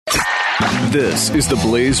This is the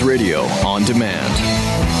Blaze Radio on demand.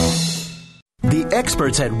 The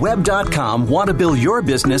experts at Web.com want to build your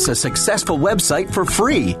business a successful website for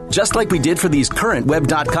free, just like we did for these current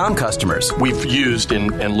Web.com customers. We've used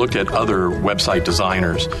and looked at other website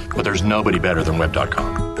designers, but there's nobody better than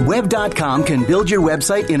Web.com. Web.com can build your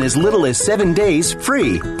website in as little as 7 days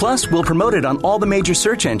free. Plus, we'll promote it on all the major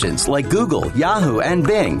search engines like Google, Yahoo, and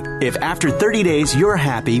Bing. If after 30 days you're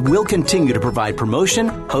happy, we'll continue to provide promotion,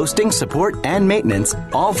 hosting, support, and maintenance,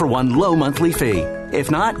 all for one low monthly fee. If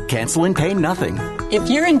not, cancel and pay nothing. If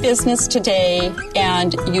you're in business today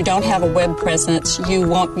and you don't have a web presence, you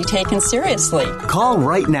won't be taken seriously. Call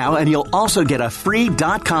right now and you'll also get a free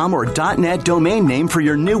 .com or .net domain name for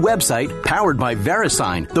your new website powered by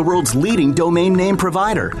VeriSign, the world's leading domain name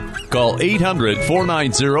provider. Call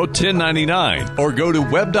 800-490-1099 or go to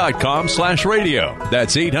web.com/radio.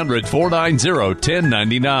 That's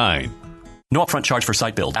 800-490-1099. No upfront charge for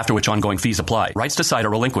site build, after which ongoing fees apply. Rights to site are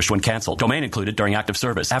relinquished when canceled. Domain included during active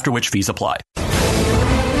service, after which fees apply.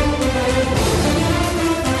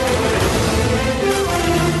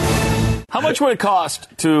 How much would it cost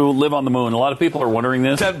to live on the moon? A lot of people are wondering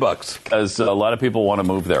this. $10. Because a lot of people want to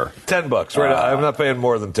move there. $10. Right? I'm not paying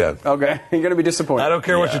more than 10. Okay, you're going to be disappointed. I don't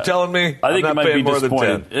care what you're telling me. I think I'm you not might paying be more than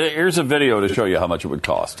disappointed. 10. Here's a video to show you how much it would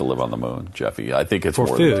cost to live on the moon, Jeffy. I think it's For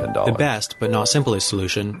more food, than $10. the best but not simplest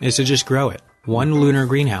solution is to just grow it. One lunar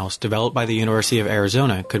greenhouse developed by the University of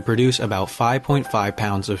Arizona could produce about 5.5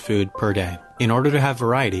 pounds of food per day. In order to have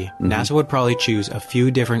variety, NASA would probably choose a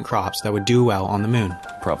few different crops that would do well on the moon.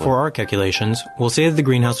 Probably. For our calculations, we'll say that the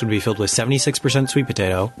greenhouse would be filled with 76% sweet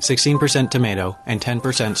potato, 16% tomato, and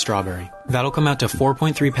 10% strawberry. That'll come out to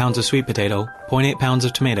 4.3 pounds of sweet potato, 0.8 pounds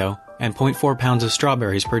of tomato, and 0.4 pounds of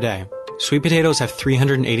strawberries per day. Sweet potatoes have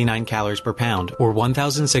 389 calories per pound, or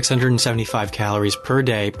 1,675 calories per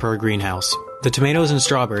day per greenhouse. The tomatoes and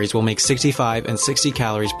strawberries will make 65 and 60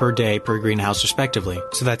 calories per day per greenhouse respectively,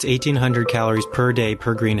 so that's 1,800 calories per day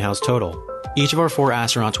per greenhouse total. Each of our 4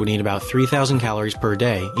 astronauts would need about 3,000 calories per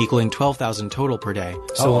day, equaling 12,000 total per day.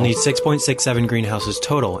 So we'll need 6.67 greenhouses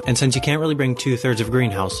total, and since you can't really bring 2/3 of a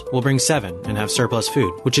greenhouse, we'll bring 7 and have surplus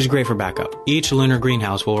food, which is great for backup. Each lunar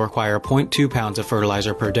greenhouse will require 0.2 pounds of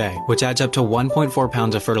fertilizer per day, which adds up to 1.4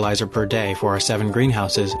 pounds of fertilizer per day for our 7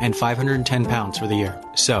 greenhouses and 510 pounds for the year.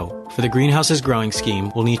 So, for the greenhouses growing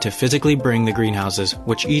scheme, we'll need to physically bring the greenhouses,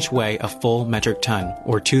 which each weigh a full metric ton,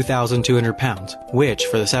 or 2,200 pounds, which,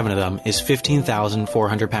 for the 7 of them, is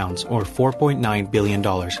 15,400 pounds, or $4.9 billion,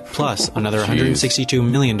 plus another $162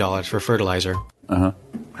 million for fertilizer.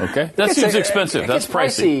 Okay. That seems expensive. That's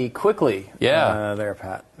pricey. Quickly. Yeah. There,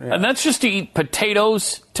 Pat. Yeah. And that's just to eat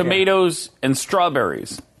potatoes, tomatoes, and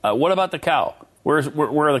strawberries. What about the cow? Where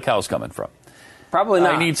are the cows coming from? Probably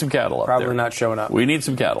not. I need some cattle up there. Probably not showing up. We need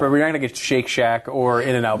some cattle. But we're not going to get Shake Shack or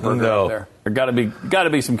In-N-Out Burger up there. There got to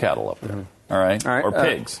be some cattle up there. All right. Or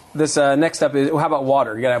pigs. This next up is, how about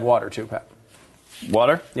water? You got to have water too, Pat.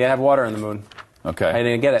 Water? Yeah, have water on the moon. Okay. I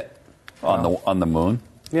didn't get it. On the moon?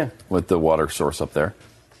 Yeah. With the water source up there.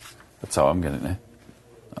 That's how I'm getting it.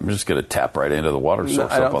 I'm just going to tap right into the water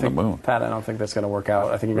source up on the moon. Pat, I don't think that's going to work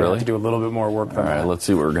out. I think you're going to have to do a little bit more work than that. All right, let's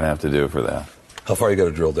see what we're going to have to do for that. How far you got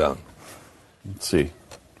to drill down? Let's see.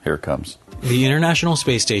 Here it comes. The International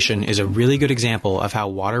Space Station is a really good example of how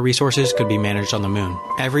water resources could be managed on the moon.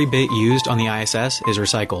 Every bit used on the ISS is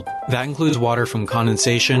recycled. That includes water from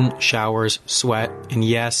condensation, showers, sweat, and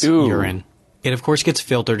yes, urine. It of course gets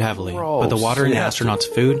filtered heavily, but the water in astronauts'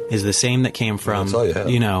 food is the same that came from,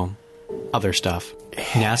 other stuff.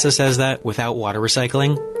 NASA says that without water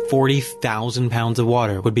recycling, 40,000 pounds of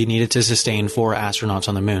water would be needed to sustain 4 astronauts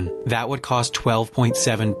on the moon. That would cost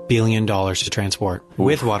 $12.7 billion to transport. Oof.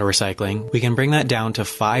 With water recycling, we can bring that down to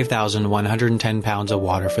 5,110 pounds of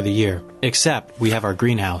water for the year. Except we have our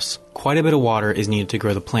greenhouse. Quite a bit of water is needed to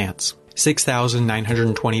grow the plants.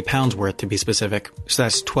 6,920 pounds worth to be specific. So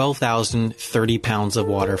that's 12,030 pounds of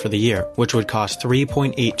water for the year, which would cost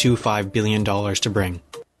 $3.825 billion to bring.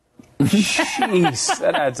 Jeez,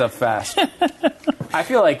 that adds up fast. I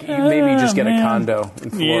feel like you maybe just get a condo in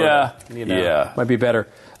Florida. Yeah. Might be better.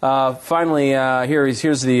 Finally,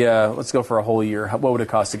 here's the, let's go for a whole year. What would it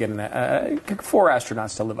cost to get 4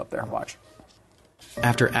 astronauts to live up there? Watch.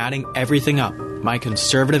 After adding everything up, my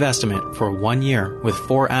conservative estimate for 1 year with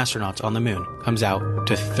 4 astronauts on the moon comes out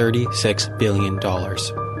to $36 billion.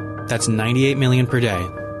 That's $98 million per day,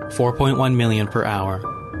 $4.1 million per hour,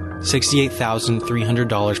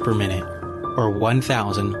 $68,300 per minute, or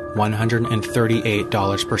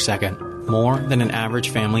 $1,138 per second, more than an average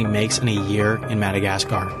family makes in a year in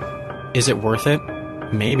Madagascar. Is it worth it?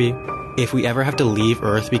 Maybe. If we ever have to leave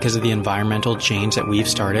Earth because of the environmental change that we've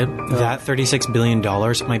started, that $36 billion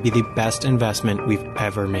might be the best investment we've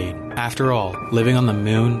ever made. After all, living on the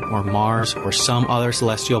moon or Mars or some other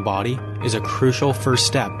celestial body is a crucial first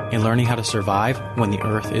step in learning how to survive when the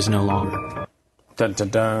Earth is no longer. Dun, dun,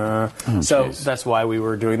 dun. So that's why we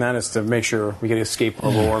were doing that, is to make sure we could escape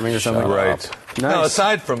global warming or something. Right. Nice. No,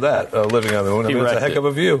 aside from that, living on the moon, I mean, it's a heck of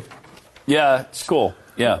a view. Yeah, it's cool.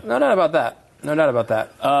 Yeah. No doubt about that. No doubt about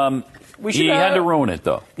that. He had to ruin it,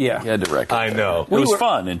 though. Yeah. He had to wreck it. I know. It was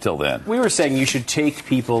fun until then. We were saying you should take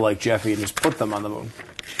people like Jeffy and just put them on the moon.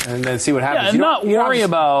 And then see what happens. Yeah, and not worry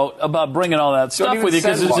about bringing all that stuff with you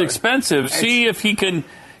because it's expensive. See if he can...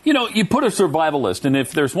 You know, you put a survivalist, and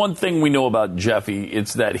if there's one thing we know about Jeffy,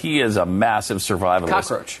 it's that he is a massive survivalist.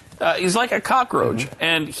 Cockroach. He's like a cockroach,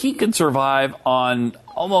 and he can survive on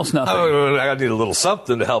almost nothing. I need a little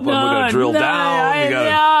something to help him. We're going to drill down. You got to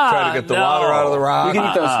try to get the water out of the rock. You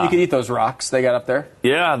can eat those rocks they got up there.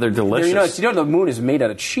 Yeah, they're delicious. You know the moon is made out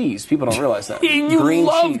of cheese. People don't realize that. You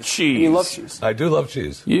love cheese. You love cheese. I do love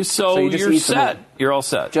cheese. You're set. You're all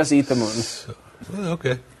set. Just eat the moon.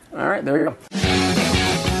 Okay. All right, there you go.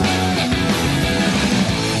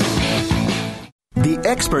 The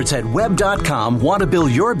experts at Web.com want to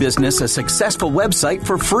build your business a successful website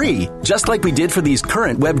for free, just like we did for these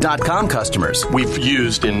current Web.com customers. We've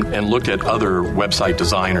used and looked at other website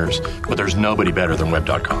designers, but there's nobody better than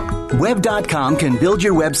Web.com. Web.com can build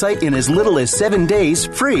your website in as little as 7 days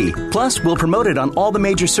free. Plus, we'll promote it on all the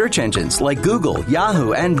major search engines like Google,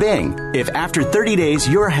 Yahoo, and Bing. If after 30 days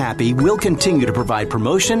you're happy, we'll continue to provide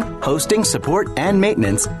promotion, hosting, support, and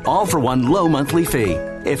maintenance, all for one low monthly fee.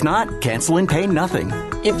 If not, cancel and pay nothing.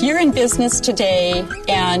 If you're in business today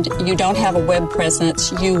and you don't have a web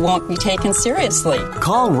presence, you won't be taken seriously.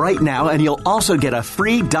 Call right now and you'll also get a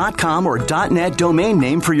free .com or .net domain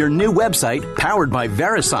name for your new website powered by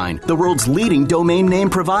VeriSign, the world's leading domain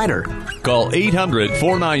name provider. Call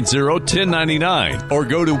 800-490-1099 or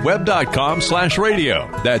go to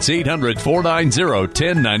web.com/radio. That's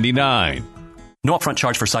 800-490-1099. No upfront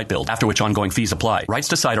charge for site build, after which ongoing fees apply. Rights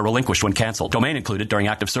to site are relinquished when canceled. Domain included during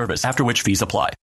active service, after which fees apply.